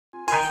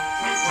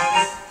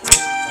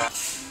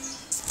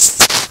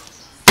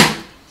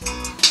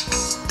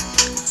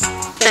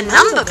The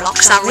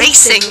Numberblocks are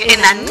racing in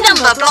a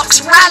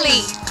Numberblocks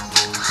rally.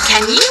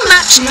 Can you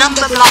match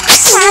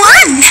Numberblocks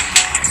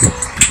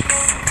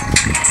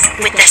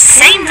 1 with the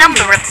same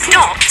number of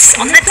dots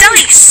on the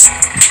dice?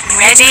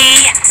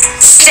 Ready,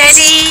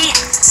 steady,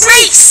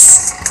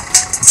 race!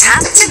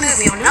 Tap to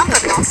move your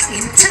Numberblock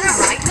into the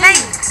right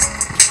lane.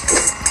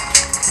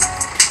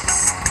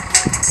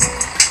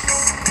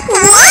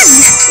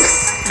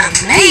 1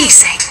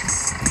 Amazing!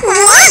 1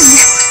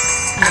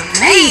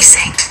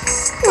 Amazing!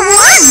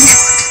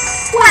 1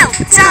 Well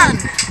done!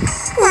 1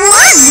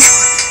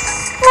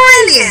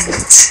 Brilliant! 1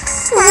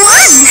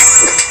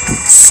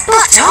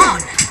 Spot on!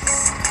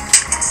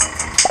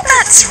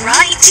 That's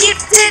right, you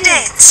did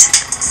it!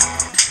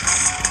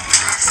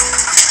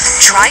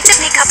 Try to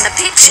pick up the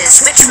pictures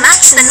which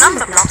match the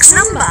Numberblocks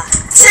number.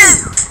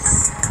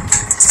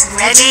 2.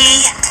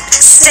 Ready,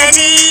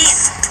 steady,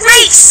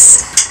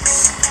 race!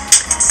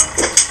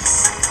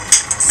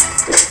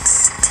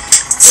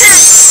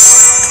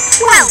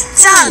 2. Well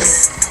done! 2.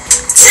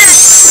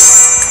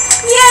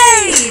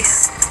 Yay!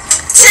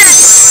 2.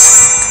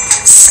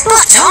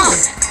 Spot on!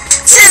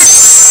 2.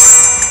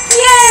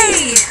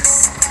 Yay! 2.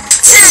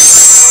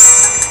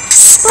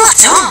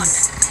 Spot on!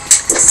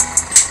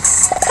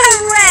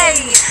 Hooray!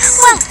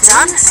 Well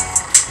done!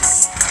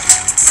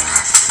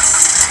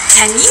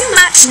 Can you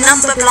match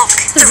Numberblock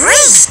 3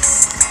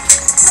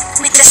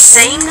 with the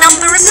same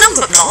number of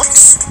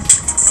Numberblocks?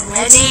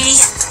 Ready,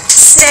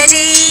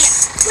 steady,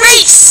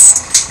 race!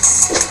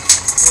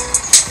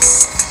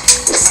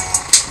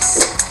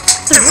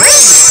 3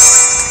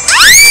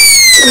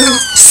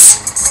 Oops!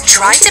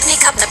 Try to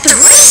pick up the 3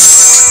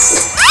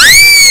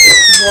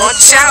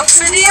 Watch out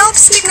for the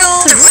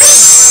obstacle! 3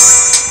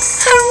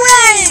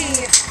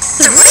 Hooray!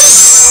 3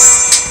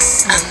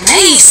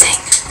 Amazing!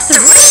 3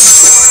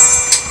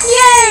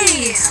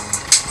 Yay!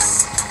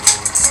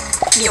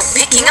 You're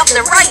picking up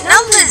the right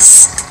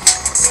numbers!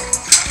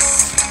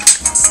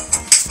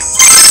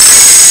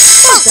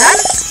 Well done!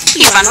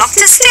 You've unlocked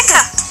a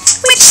sticker!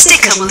 Which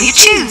sticker will you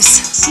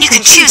choose? You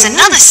can choose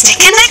another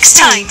sticker next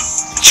time!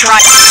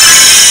 Try...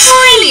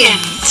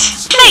 Brilliant!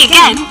 Play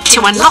again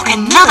to unlock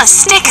another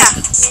sticker!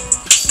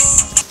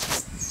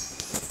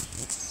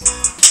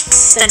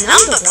 The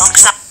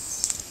Numberblocks are...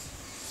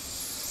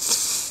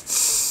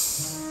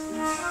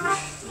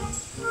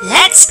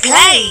 Let's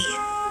play!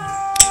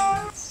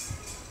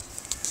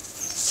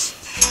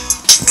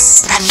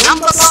 The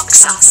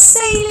Numberblocks are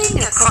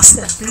sailing across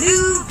the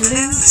blue,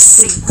 blue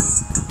sea.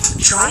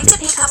 Try to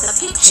pick up the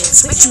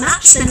pictures which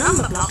match the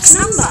Numberblocks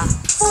number.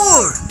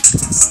 4.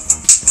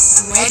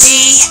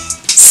 Ready,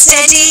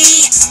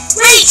 steady,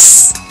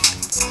 race!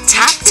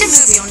 Tap to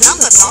move your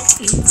Numberblock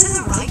into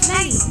the right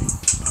lane.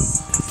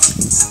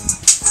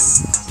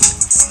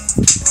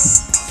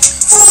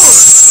 4.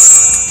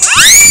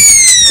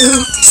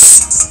 Oops!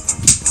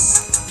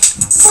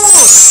 4.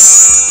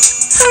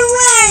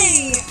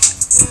 Hooray! 4.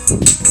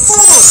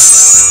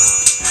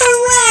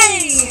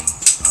 Hooray!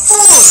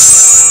 4.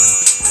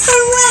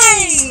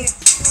 Hooray!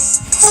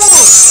 4.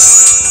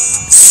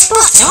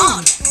 Spot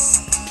on!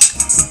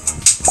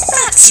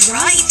 That's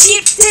right, you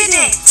did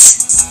it!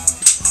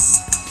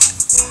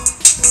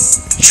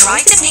 Try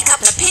to pick up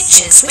the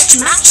pictures which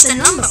match the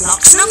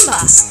Numberblocks number.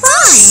 5.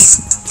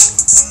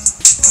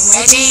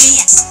 Ready,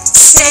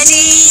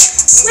 steady,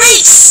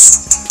 race!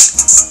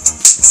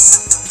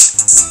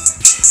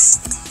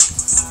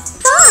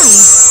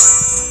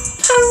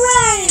 5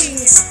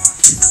 Hooray!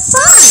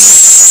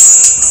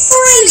 5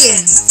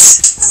 Brilliant!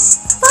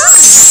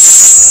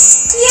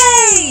 5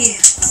 Yay!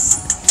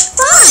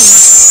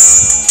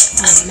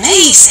 5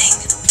 Amazing!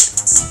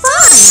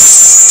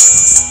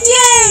 5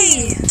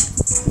 Yay!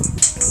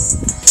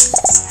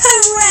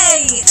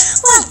 Hooray!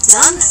 Well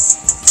done!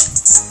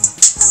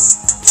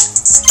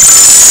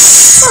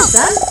 Well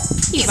done!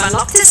 You've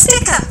unlocked a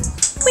sticker!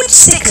 Which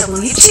sticker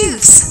will you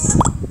choose?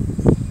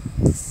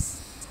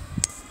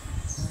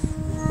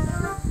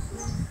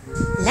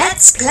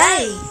 Let's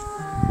play!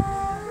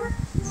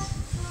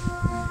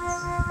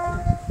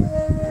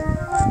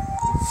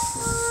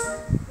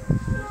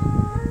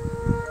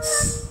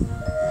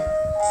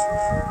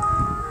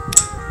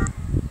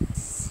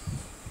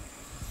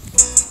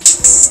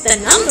 The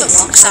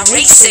Numberblocks are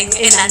racing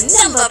in a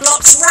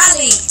Numberblocks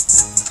rally.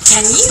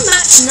 Can you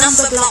match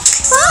Numberblock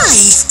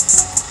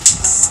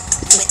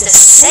 5 with the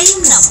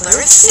same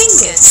number of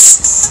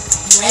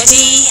fingers?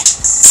 Ready,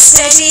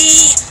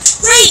 steady,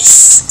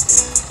 race!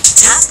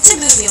 Tap to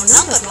move your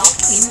Numberblock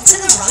into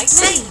the right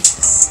lane.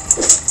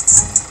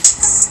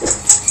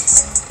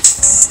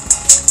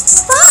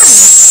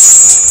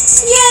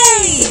 5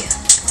 Yay!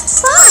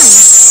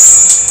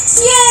 5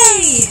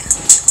 Yay!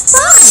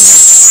 5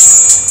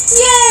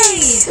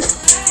 Yay!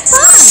 5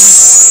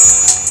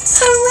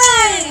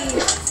 Hooray!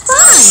 5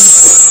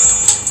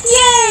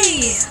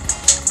 Yay!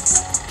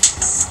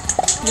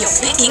 You're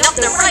picking up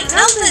the right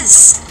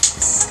numbers.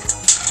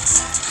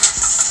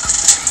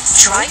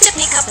 Try to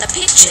pick up the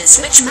pictures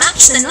which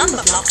match the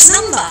Numberblocks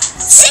number.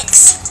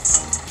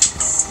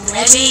 6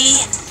 Ready,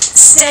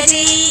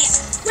 steady,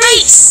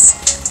 race!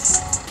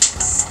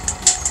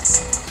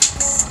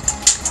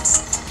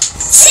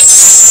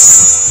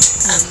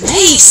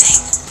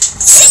 Amazing!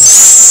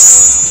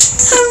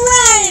 6!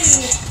 Hooray!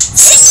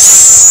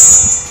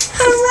 6!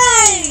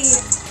 Hooray!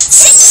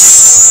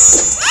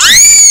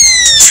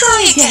 6!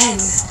 Try again!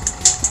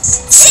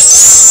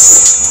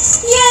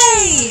 6!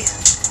 Yay!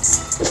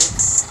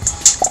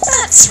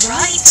 That's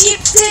right, you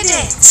did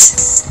it!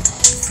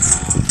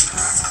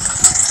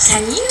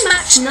 Can you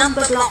match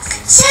number block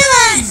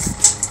 7!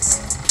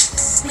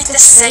 with the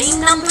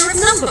same number of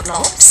number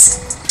blocks?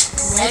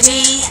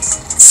 Ready,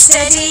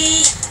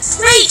 steady,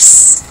 race!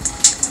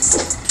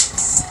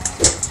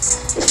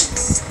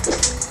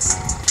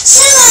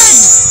 7!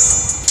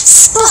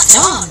 Spot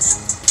on!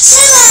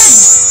 7!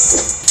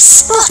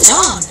 Spot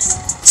on!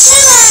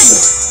 7!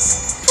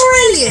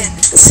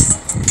 Brilliant!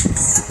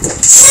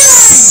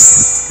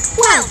 7!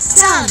 Well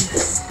done!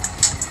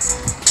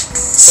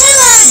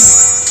 7!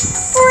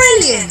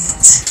 Brilliant!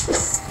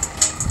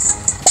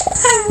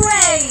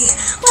 Hooray!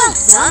 Well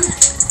done!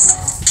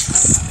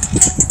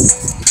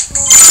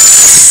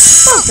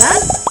 Well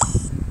done!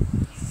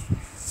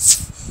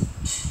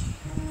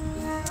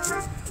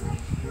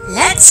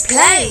 Let's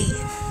play!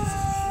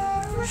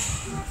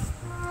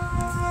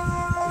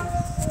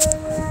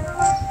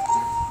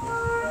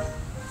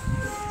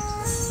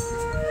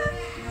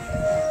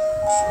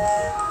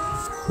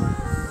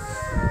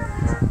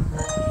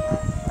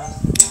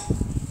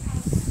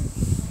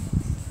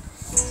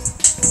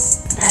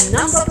 The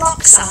number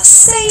blocks are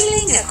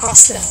sailing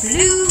across the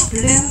blue,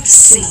 blue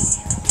sea.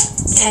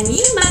 Can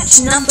you match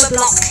number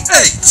block 8,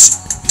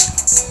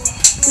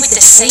 with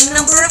the same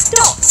number of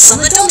dots on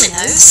the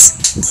dominoes?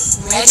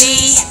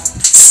 Ready,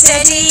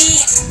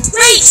 steady,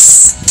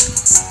 race!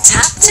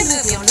 Tap to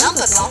move your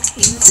number block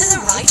into the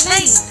right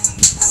lane.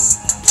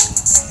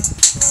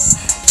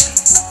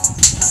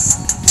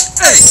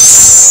 8,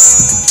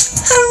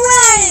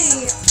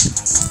 Hooray!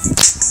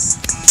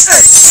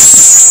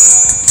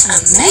 8,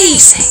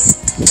 Amazing!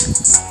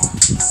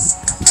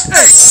 8,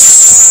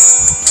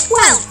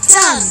 Well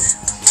done!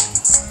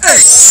 8,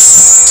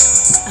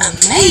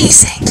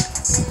 Amazing!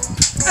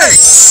 8,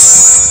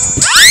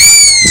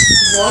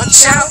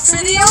 Watch out for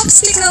the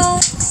obstacle!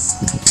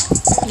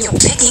 You're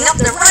picking up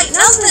the right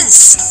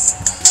numbers!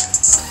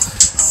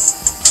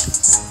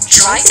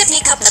 Try to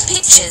pick up the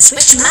pictures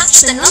which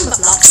match the number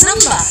block's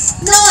number.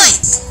 9!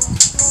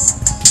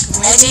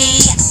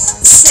 Ready,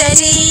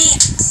 steady,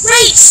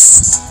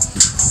 race!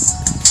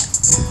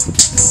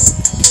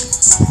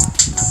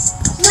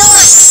 9!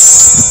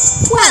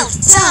 Well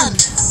done!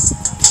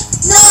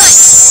 9!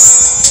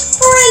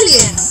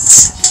 Brilliant!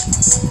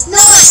 9!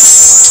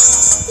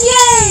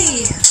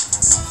 Yay!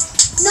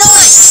 9!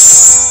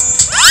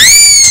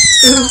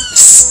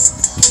 Oops!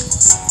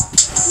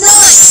 9!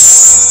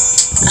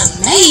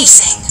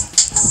 Amazing!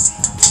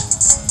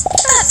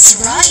 That's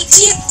right,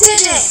 you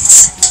did it!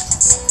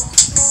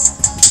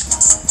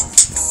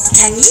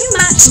 Can you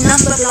match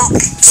number block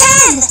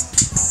 10!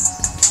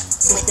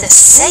 with the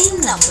same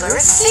number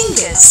of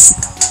fingers?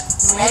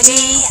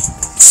 Ready,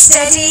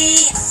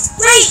 steady,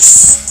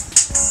 race!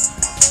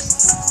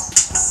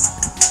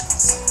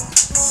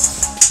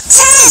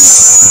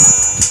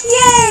 10!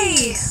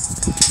 Yay! 10!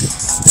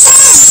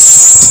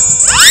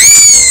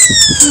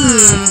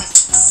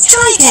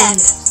 Try again.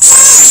 10!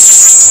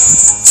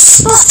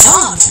 Spot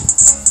on! 10!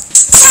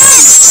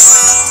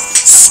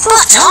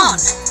 Spot on!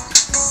 10!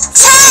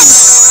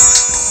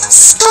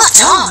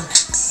 Spot on!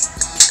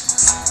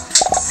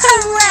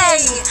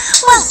 Hooray!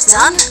 Well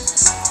done!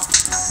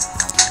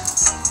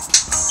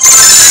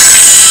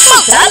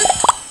 Well done!